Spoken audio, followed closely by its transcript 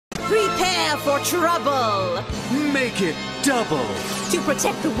Prepare for trouble! Make it double! To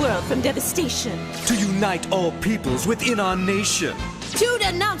protect the world from devastation. To unite all peoples within our nation. To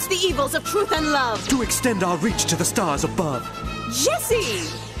denounce the evils of truth and love. To extend our reach to the stars above.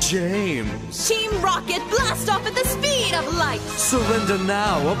 Jesse! James! Team Rocket, blast off at the speed of light! Surrender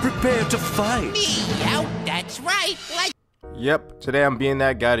now or prepare to fight! Me out, that's right! What? Yep, today I'm being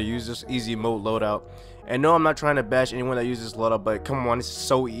that guy to use this easy mode loadout. And no, I'm not trying to bash anyone that uses this loadout, but come on, this is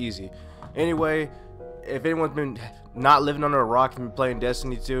so easy. Anyway, if anyone's been not living under a rock and been playing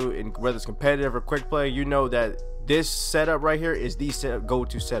Destiny 2, and whether it's competitive or quick play, you know that this setup right here is the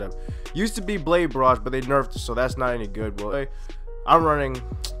go-to setup. Used to be Blade Barrage, but they nerfed it, so that's not any good. Well, I'm running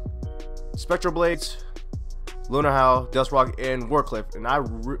Spectral Blades, Lunar Howl, Dust Rock, and Warcliffe. And out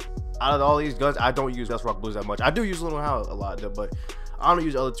of all these guns, I don't use Dust Rock Blues that much. I do use Lunar Howl a lot, though, but I don't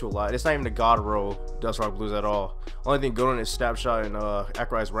use the other two a lot. It's not even the God Roll Dust Rock Blues at all. Only thing good on it is Snapshot and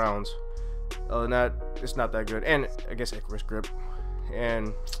Accurized Rounds. Other than that, it's not that good. And I guess Icarus Grip.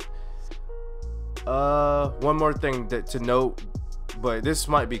 And one more thing to note, but this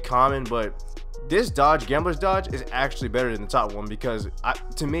might be common, but this dodge, Gambler's Dodge, is actually better than the top one because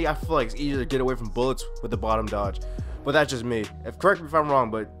to me, I feel like it's easier to get away from bullets with the bottom dodge. But that's just me. Correct me if I'm wrong,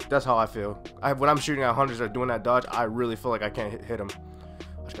 but that's how I feel. When I'm shooting at hunters that are doing that dodge, I really feel like I can't hit them.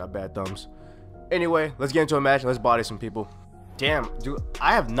 I just got bad thumbs. Anyway, let's get into a match and let's body some people. Damn, dude,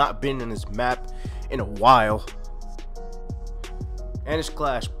 I have not been in this map in a while. And it's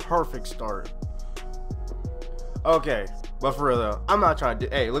Clash, perfect start. Okay, but for real though, I'm not trying to.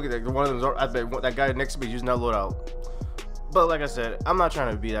 Hey, look at that. One of them. I bet that guy next to me is using that loadout. But like I said, I'm not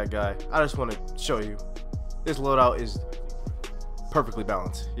trying to be that guy. I just want to show you this loadout is perfectly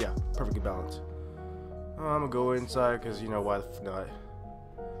balanced. Yeah, perfectly balanced. I'm gonna go inside because you know why not.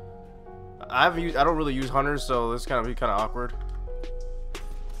 I don't really use hunters, so this kind of awkward.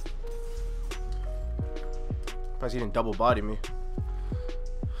 Plus he didn't double body me.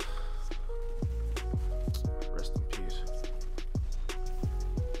 Rest in peace.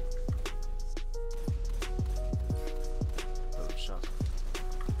 Another shot.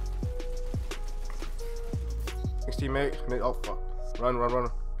 Thanks, teammate. Oh fuck! Run!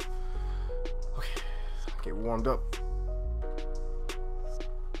 Okay, get warmed up.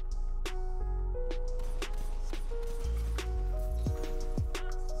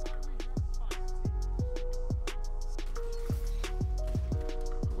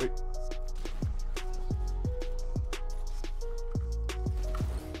 Wait.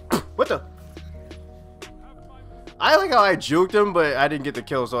 What the? I like how I juked him, but I didn't get the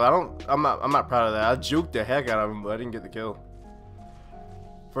kill. So I'm not proud of that. I juked the heck out of him, but I didn't get the kill.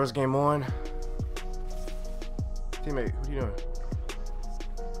 First game on. Teammate, what are you doing?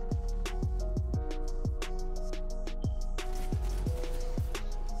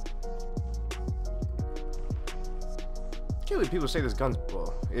 I can't believe people say this gun's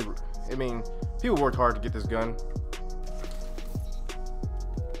well. I mean, people worked hard to get this gun.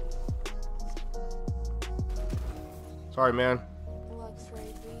 Sorry, man.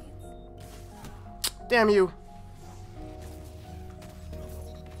 Damn you.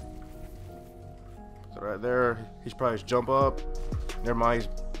 So right there, he should probably just jump up. Never mind,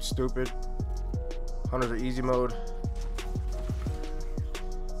 he's stupid. Hunters are easy mode.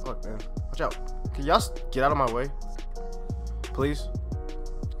 Fuck, man. Watch out. Can y'all get out of my way? Please?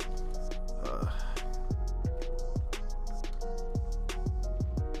 Oh,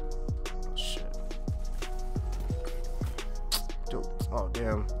 shit. Dude. Oh,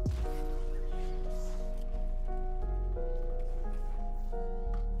 damn.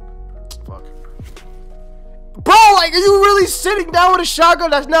 Fuck. Bro, like, are you really sitting down with a shotgun?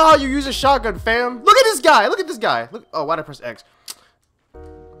 That's not how you use a shotgun, fam. Look at this guy. Look at this guy. Look. Oh, why'd I press X?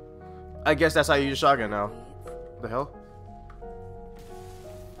 I guess that's how you use a shotgun now. What the hell?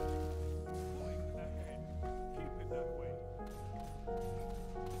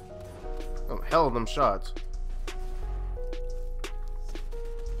 Oh, hell of them shots.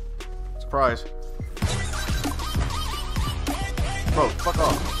 Surprise. Bro, fuck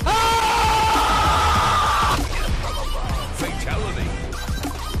off. Fatality.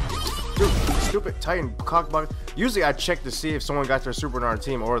 Dude, stupid Titan cockblock. Usually I check to see if someone got their super on our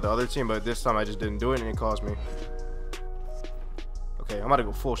team or the other team, but this time I just didn't do it and it cost me. Okay, I'm about to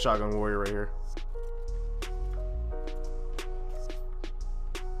go full shotgun warrior right here.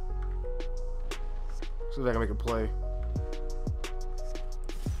 See if I can make a play.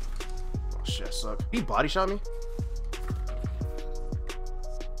 Oh shit, I suck. He body shot me?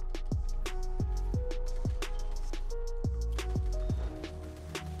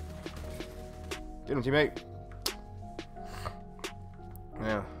 Get him, teammate.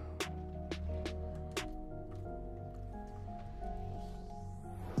 Yeah.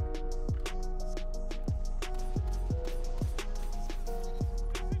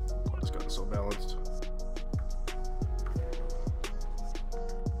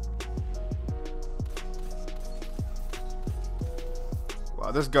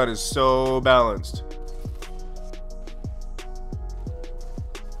 Wow, this gun is so balanced.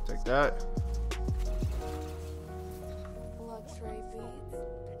 Take that.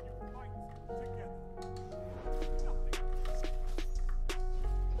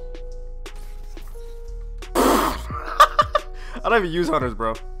 I don't even use hunters,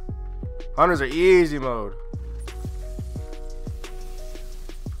 bro. Hunters are easy mode.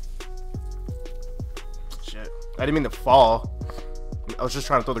 Shit. I didn't mean to fall. I was just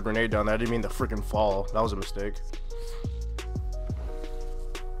trying to throw the grenade down there. I didn't mean to freaking fall. That was a mistake.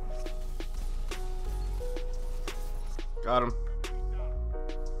 Got him.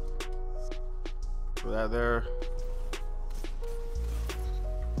 Throw that there.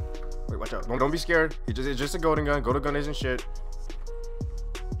 Wait, watch out. Don't be scared. It's just a golden gun. Golden gun isn't shit.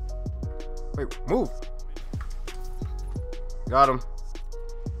 Wait, move. Got him.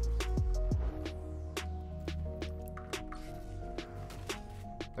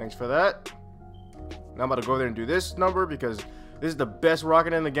 Thanks for that. Now I'm about to go there and do this number because this is the best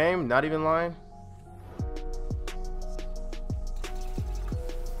rocket in the game. Not even lying.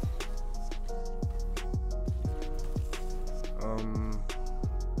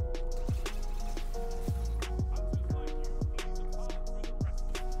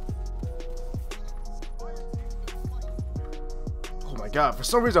 Oh my god, for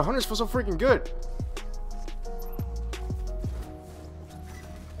some reason hunters feel so freaking good.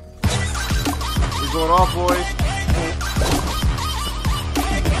 We're going off, boys.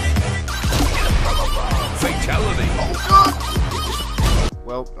 Fatality. Oh god.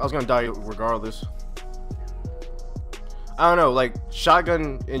 Well, I was gonna die regardless. I don't know, like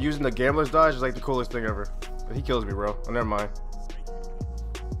shotgun and using the gambler's dodge is like the coolest thing ever. But he kills me, bro. Oh, never mind.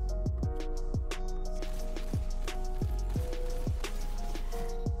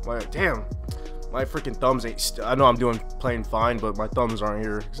 Damn, my freaking thumbs ain't. I know I'm playing fine, but my thumbs aren't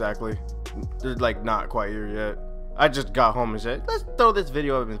here exactly. They're like not quite here yet. I just got home and said, let's throw this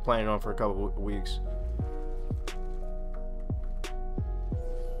video I've been playing on for a couple of weeks.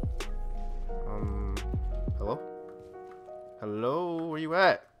 Hello? Hello, where you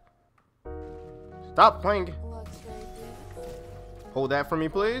at? Stop playing. Hold that for me,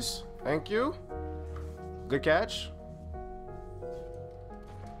 please. Thank you. Good catch.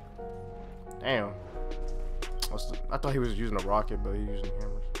 Damn. I thought he was using a rocket, but he's using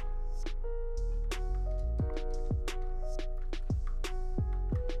hammers.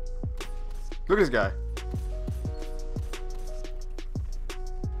 Look at this guy.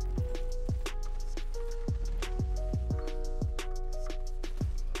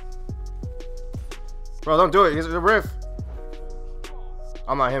 Bro, don't do it. He's a riff.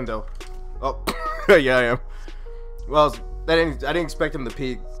 I'm not him though. Oh, yeah, I am. Well, I didn't expect him to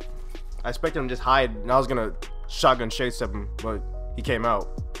peek. I expected him to just hide, and I was gonna shotgun shade step him, but he came out,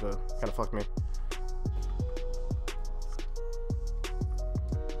 so kind of fucked me.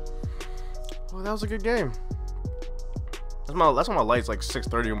 Well, that was a good game. That's why my light's like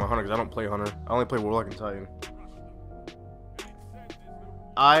 630 on my hunter, because I don't play hunter. I only play warlock and titan.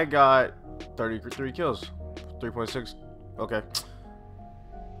 I got 33 kills, 3.6. Okay.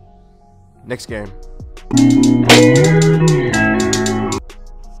 Next game.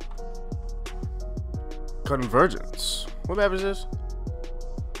 Convergence. What map is this?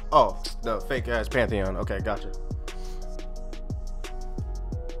 Oh, the fake ass Pantheon. Okay, gotcha.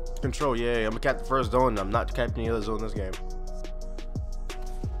 Control, yeah, I'm gonna cap the first zone. I'm not capping the other zone in this game.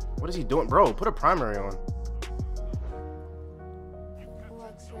 What is he doing? Bro, put a primary on.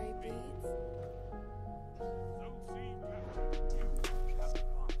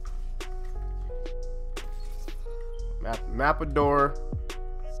 Mapador.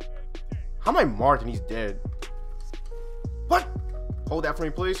 How am I marked and he's dead? What? Hold that for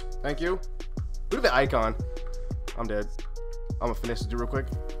me, please. Thank you. Look at the icon. I'm dead. I'm gonna finesse this dude real quick.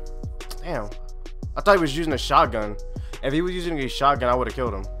 Damn. I thought he was using a shotgun. If he was using a shotgun, I would have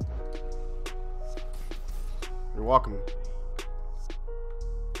killed him. You're welcome.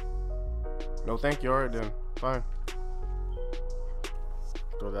 No, thank you. Alright then. Fine.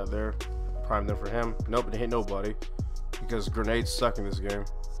 Throw that there. Prime them for him. Nope, it hit nobody. Because grenades suck in this game.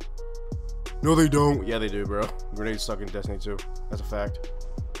 No, they don't. Yeah, they do, bro. Grenades suck in Destiny 2. That's a fact.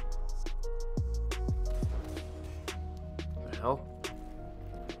 What the hell?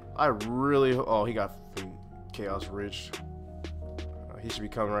 I really... Oh, he got Chaos Ridge. He should be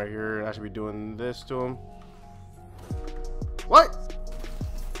coming right here, and I should be doing this to him. What?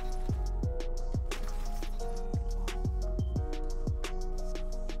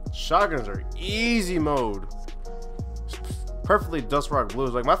 Shotguns are easy mode. Perfectly Dust Rock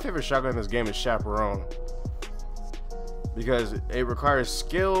Blues. Like, my favorite shotgun in this game is Chaperone. because it requires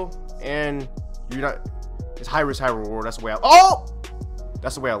skill and you're not. It's high risk, high reward. That's the way I. Oh,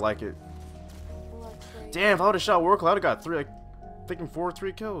 that's the way I like it. Damn, if I would have shot Warclaw, I would have got 3, like, thinking 4 or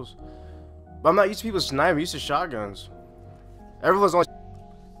 3 kills. But I'm not used to people sniping. I'm used to shotguns. Everyone's only.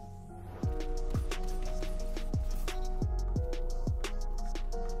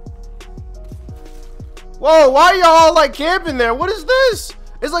 Whoa, why are y'all like camping there? What is this?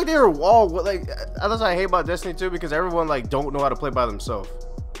 It's like they're wall. Like, that's what I hate about Destiny 2, because everyone like don't know how to play by themselves.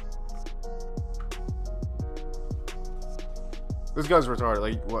 This gun's retarded.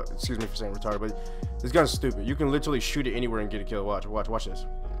 Like, what? Excuse me for saying retarded, but this gun's stupid. You can literally shoot it anywhere and get a kill. Watch this.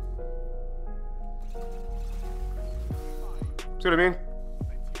 See what I mean?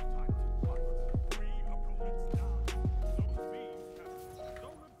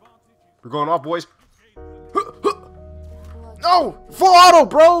 We're going off, boys. No! Full auto,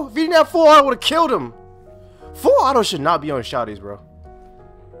 bro! If he didn't have full auto, I would have killed him. Full auto should not be on shotties, bro.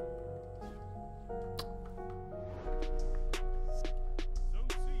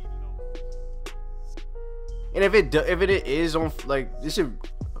 And if it is on, like, this should.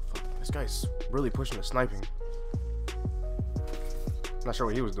 This guy's really pushing the sniping. Not sure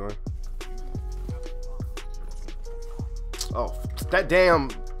what he was doing. Oh, that damn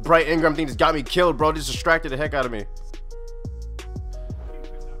bright engram thing just got me killed, bro. Just distracted the heck out of me.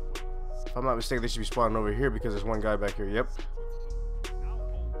 If I'm not mistaken, they should be spawning over here because there's one guy back here. Yep.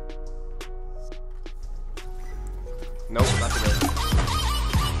 Nope, not today.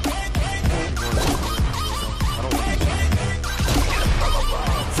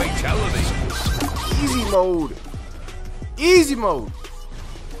 Fatality. Easy mode. Easy mode.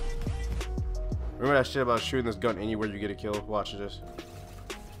 Remember that shit about shooting this gun anywhere you get a kill? Watch this.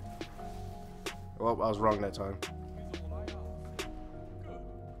 Well, I was wrong that time.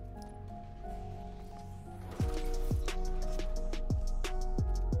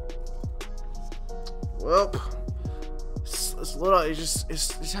 Well, this Loadout, it just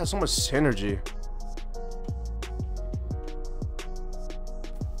has so much synergy.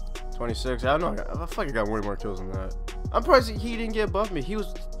 26. I don't know. I feel like I got way more kills than that. I'm surprised he didn't get above me. He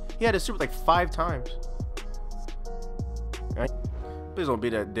had a super like 5 times. Please don't be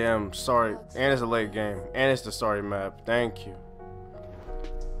that damn sorry. And it's a late game. And it's the sorry map. Thank you.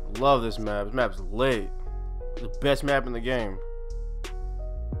 Love this map. This map's late. The best map in the game.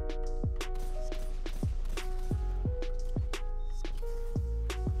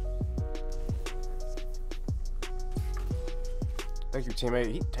 Thank you,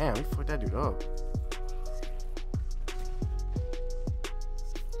 teammate. Damn, he fucked that dude up.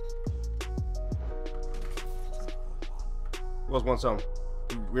 Who else wants some?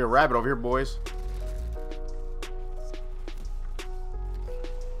 We're a rabbit over here, boys.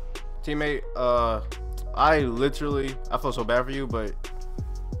 Teammate, I feel so bad for you, but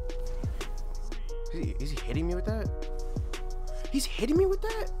is he hitting me with that? He's hitting me with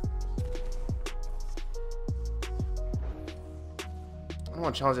that? I don't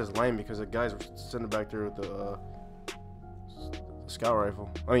want to challenge this lane because the guys are sitting back there with the scout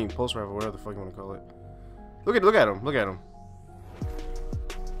rifle. I mean, pulse rifle, whatever the fuck you want to call it. Look at him. Look at him.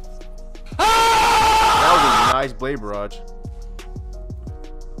 That was a nice blade barrage.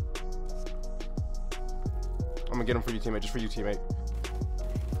 I'm gonna get him for you, teammate. Just for you, teammate.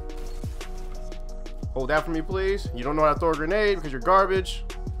 Hold that for me, please. You don't know how to throw a grenade because you're garbage.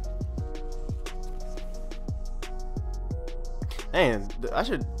 Man, I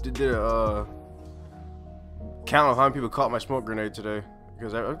should did a count on how many people caught my smoke grenade today,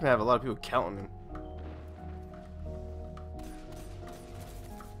 because I'm gonna have a lot of people counting them.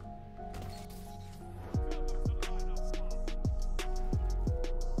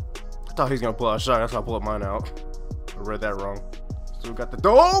 I thought he was gonna pull out a shot. That's why I pulled up mine out. I read that wrong. Still got the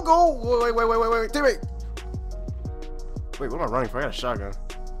go. Wait, teammate. Wait, what am I running for? I got a shotgun.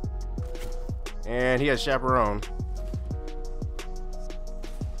 And he has chaperone.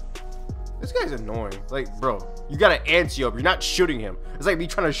 This guy's annoying. Like, bro, you got an anti up. You're not shooting him. It's like me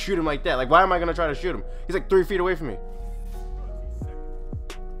trying to shoot him like that. Like, why am I gonna try to shoot him? He's like 3 feet away from me.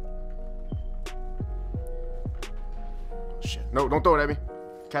 Shit. No, don't throw it at me.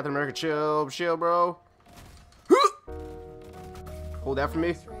 Captain America, chill, bro. Hold that for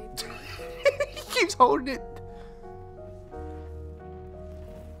me. He keeps holding it.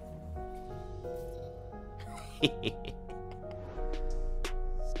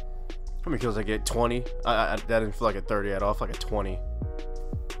 How many kills I get? 20? That didn't feel like a 30 at all. I feel like a 20.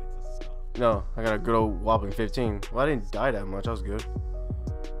 No, I got a good old whopping 15. Well, I didn't die that much. I was good.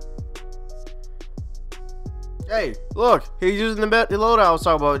 Hey, look. He's using the Loadout I was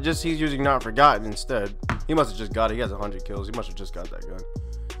talking about. Just he's using Not Forgotten instead. He must have just got it. He has 100 kills. He must have just got that gun.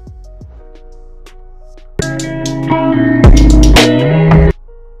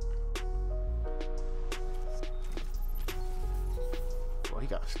 Well, he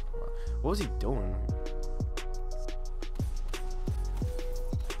got. What was he doing?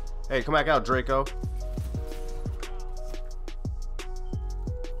 Hey, come back out, Draco.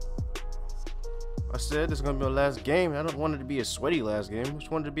 I said this is gonna be my last game. I don't want it to be a sweaty last game. I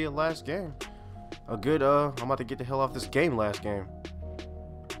just wanted it to be a last game. A good, I'm about to get the hell off this game last game.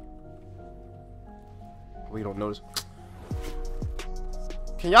 We don't notice.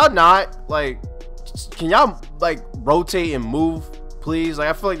 Can y'all not, like, can y'all, like, rotate and move, please? Like,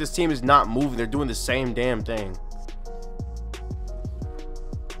 I feel like this team is not moving. They're doing the same damn thing.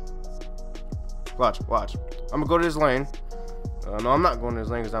 Watch, watch. I'm gonna go to this lane. No, I'm not going to this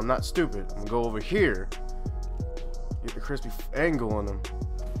lane because I'm not stupid. I'm gonna go over here. Get the crispy angle on them.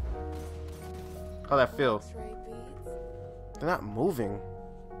 How'd that feel? They're not moving.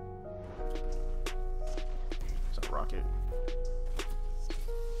 It's a rocket.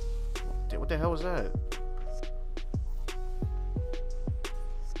 What the hell was that?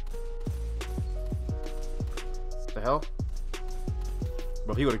 What the hell?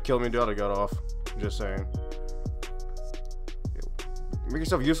 Bro, he would have killed me, dude. I got off. Just saying. Make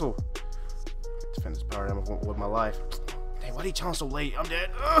yourself useful. Defend this power ammo with my life. Dang, why did he challenge so late? I'm dead.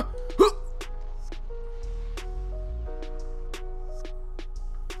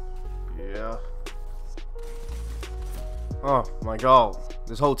 Yeah. Oh my god.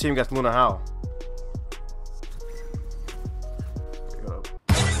 This whole team got Luna How.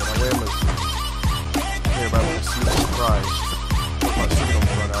 Everybody will see the surprise.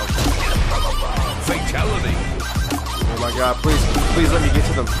 Fatality. Oh my god, please let me get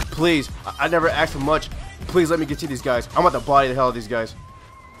to them. Please. I never asked for much. Please let me get to these guys. I'm about to body the hell out of these guys.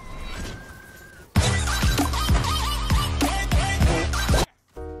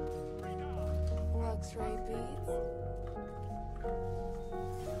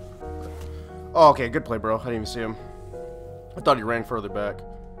 Oh, okay, good play, bro. I didn't even see him. I thought he ran further back.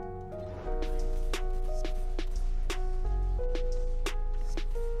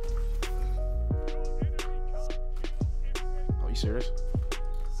 Oh, you serious?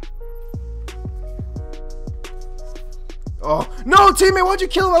 Oh, no, teammate, why'd you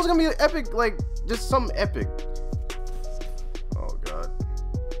kill him? I was gonna be an epic, like, just something epic. Oh, God.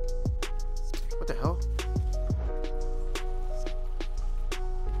 What the hell?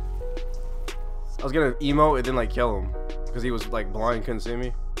 I was gonna emote and then, like, kill him. Because he was, like, blind, couldn't see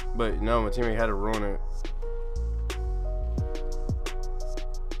me. But, no, my teammate had to ruin it.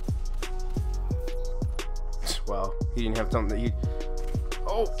 Wow. He didn't have something that he...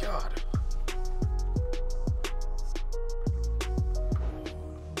 Oh, God.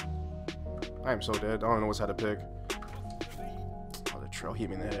 I am so dead. I don't know what's how to pick. Oh, the trail hit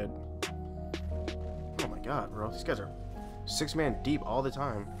me in the head. Oh my god, bro. These guys are 6-man deep all the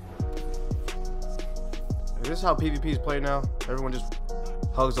time. Is this how PvP is played now? Everyone just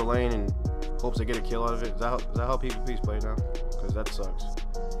hugs the lane and hopes they get a kill out of it? Is that how PvP is played now? Because that sucks.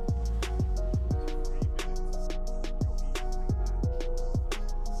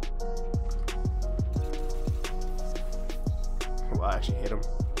 Oh, I actually hit him.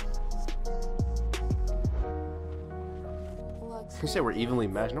 You say we're evenly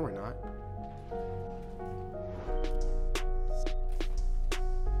matched? No, we're not.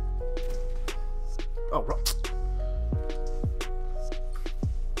 Oh, bro.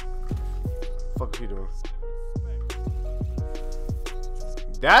 Fuck is he doing?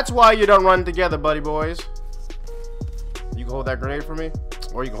 That's why you don't run together, buddy boys. You can hold that grenade for me,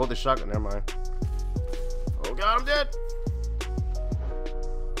 or you can hold the shotgun. Never mind. Oh god, I'm dead.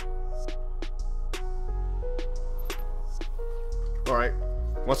 Alright.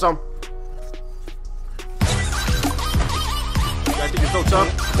 Want some? You guys think you're so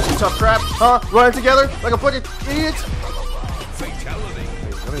tough? This is tough crap? Huh? Running together like a bunch of idiots? Fatality.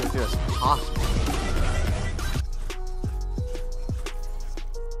 Wait, I don't even think that's possible.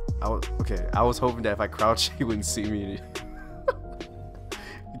 I was hoping that if I crouched, he wouldn't see me.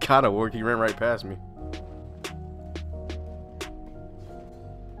 It kind of worked. He ran right past me.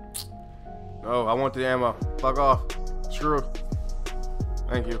 Oh, I want the ammo. Fuck off. Screw.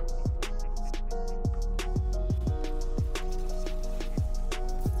 Thank you.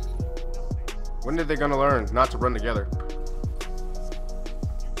 When are they gonna learn not to run together?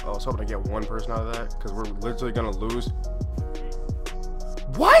 Oh, I was hoping to get one person out of that, because we're literally gonna lose.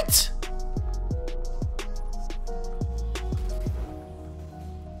 What?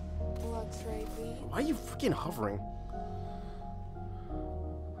 Why are you freaking hovering?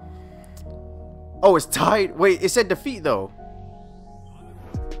 Oh, it's tied? Wait, it said defeat though.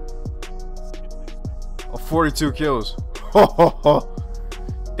 Oh, 42 kills.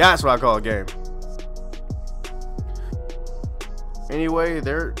 That's what I call a game. Anyway,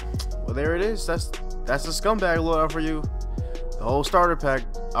 there it is. That's the scumbag loadout for you. The whole starter pack.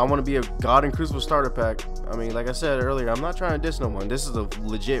 I want to be a God and Crucible starter pack. I mean, like I said earlier, I'm not trying to diss no one. This is a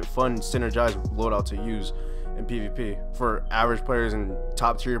legit, fun, synergized loadout to use in PvP for average players and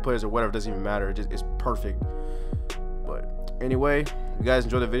top tier players or whatever. It doesn't even matter. It's perfect. But anyway, if you guys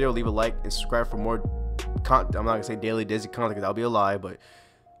enjoyed the video, leave a like and subscribe for more content. I'm not gonna say daily Desi content because that'll be a lie. But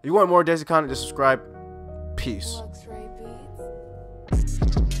if you want more Desi content, just subscribe. Peace.